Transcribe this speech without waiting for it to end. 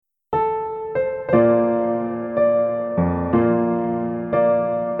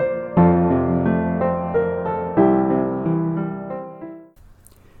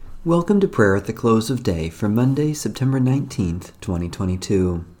Welcome to prayer at the close of day for Monday, September 19th,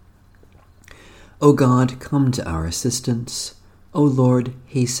 2022. O God, come to our assistance. O Lord,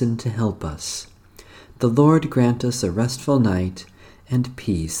 hasten to help us. The Lord grant us a restful night and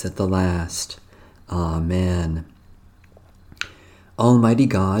peace at the last. Amen. Almighty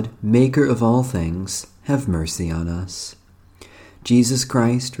God, maker of all things, have mercy on us. Jesus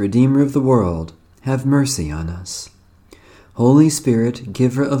Christ, Redeemer of the world, have mercy on us. Holy Spirit,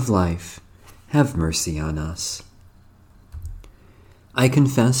 giver of life, have mercy on us. I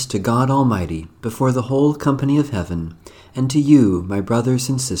confess to God Almighty, before the whole company of heaven, and to you, my brothers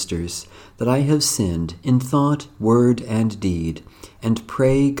and sisters, that I have sinned in thought, word, and deed, and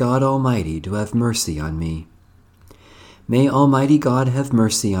pray God Almighty to have mercy on me. May Almighty God have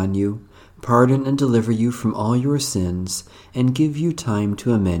mercy on you, pardon and deliver you from all your sins, and give you time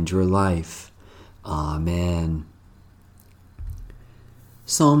to amend your life. Amen.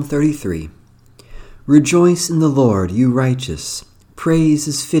 Psalm 33. Rejoice in the Lord, you righteous. Praise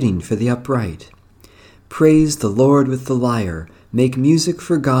is fitting for the upright. Praise the Lord with the lyre. Make music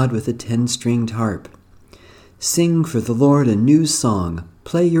for God with a 10-stringed harp. Sing for the Lord a new song.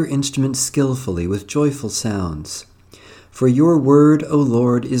 Play your instruments skillfully with joyful sounds. For your word, O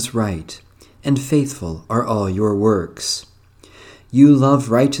Lord, is right, and faithful are all your works. You love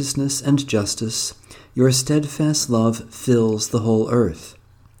righteousness and justice. Your steadfast love fills the whole earth.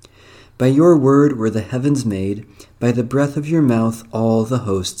 By your word were the heavens made, by the breath of your mouth all the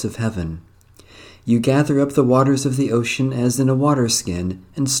hosts of heaven. You gather up the waters of the ocean as in a waterskin,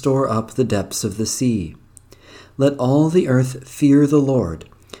 and store up the depths of the sea. Let all the earth fear the Lord.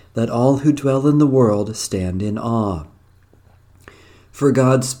 Let all who dwell in the world stand in awe. For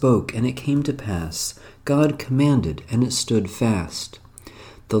God spoke, and it came to pass. God commanded, and it stood fast.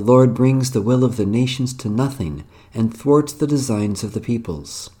 The Lord brings the will of the nations to nothing, and thwarts the designs of the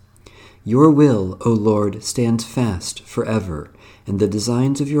peoples. Your will, O Lord, stands fast forever, and the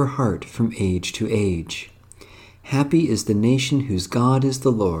designs of your heart from age to age. Happy is the nation whose God is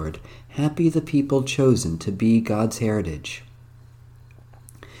the Lord. Happy the people chosen to be God's heritage.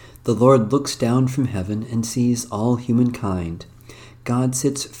 The Lord looks down from heaven and sees all humankind. God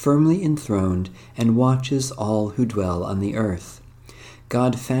sits firmly enthroned and watches all who dwell on the earth.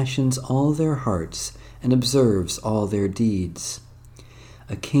 God fashions all their hearts and observes all their deeds.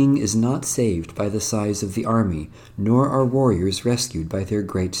 A king is not saved by the size of the army, nor are warriors rescued by their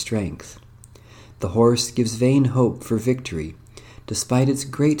great strength. The horse gives vain hope for victory. Despite its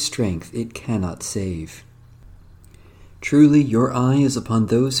great strength, it cannot save. Truly your eye is upon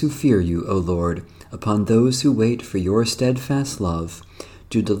those who fear you, O Lord, upon those who wait for your steadfast love,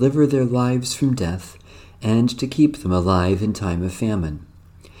 to deliver their lives from death, and to keep them alive in time of famine.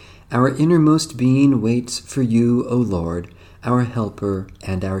 Our innermost being waits for you, O Lord, our helper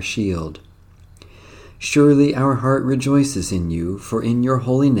and our shield. Surely our heart rejoices in you, for in your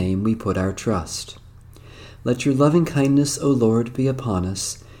holy name we put our trust. Let your loving kindness, O Lord, be upon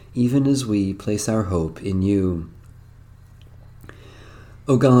us, even as we place our hope in you.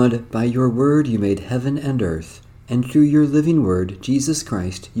 O God, by your word you made heaven and earth, and through your living word, Jesus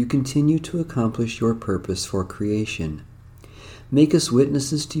Christ, you continue to accomplish your purpose for creation. Make us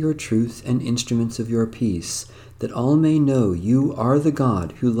witnesses to your truth and instruments of your peace, that all may know you are the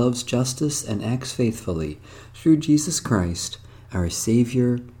God who loves justice and acts faithfully, through Jesus Christ, our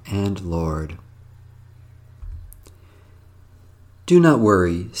Savior and Lord. Do not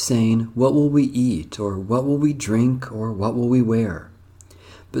worry, saying, "What will we eat?" or "What will we drink?" or "What will we wear?"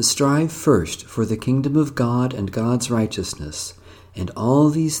 But strive first for the kingdom of God and God's righteousness, and all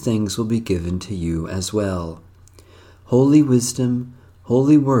these things will be given to you as well. Holy wisdom,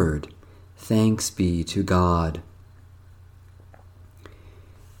 holy word, thanks be to God.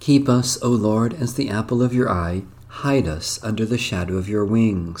 Keep us, O Lord, as the apple of your eye. Hide us under the shadow of your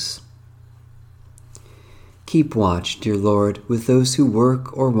wings. Keep watch, dear Lord, with those who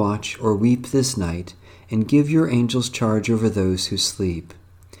work or watch or weep this night, and give your angels charge over those who sleep.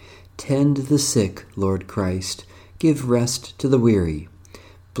 Tend the sick, Lord Christ. Give rest to the weary.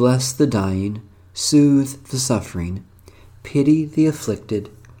 Bless the dying. Soothe the suffering. Pity the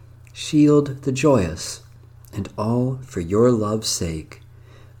afflicted. Shield the joyous. And all for your love's sake.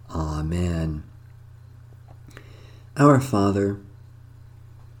 Amen. Our Father,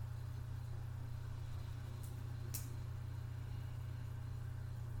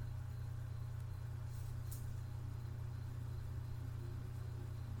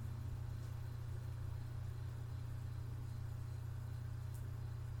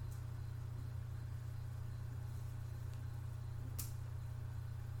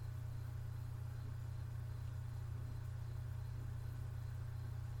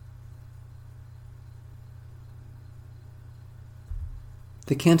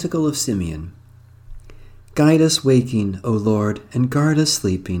 The Canticle of Simeon. Guide us waking, O Lord, and guard us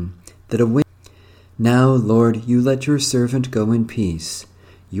sleeping, that awake. Now, Lord, you let your servant go in peace.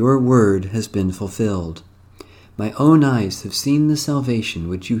 Your word has been fulfilled. My own eyes have seen the salvation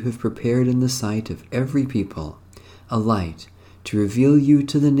which you have prepared in the sight of every people, a light to reveal you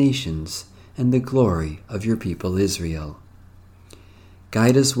to the nations and the glory of your people Israel.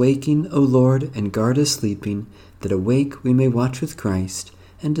 Guide us waking, O Lord, and guard us sleeping, that awake we may watch with Christ,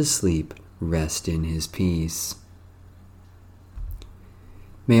 and asleep rest in his peace.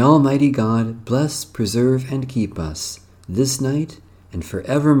 May Almighty God bless, preserve, and keep us this night and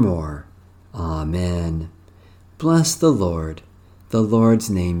forevermore. Amen. Bless the Lord. The Lord's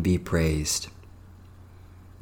name be praised.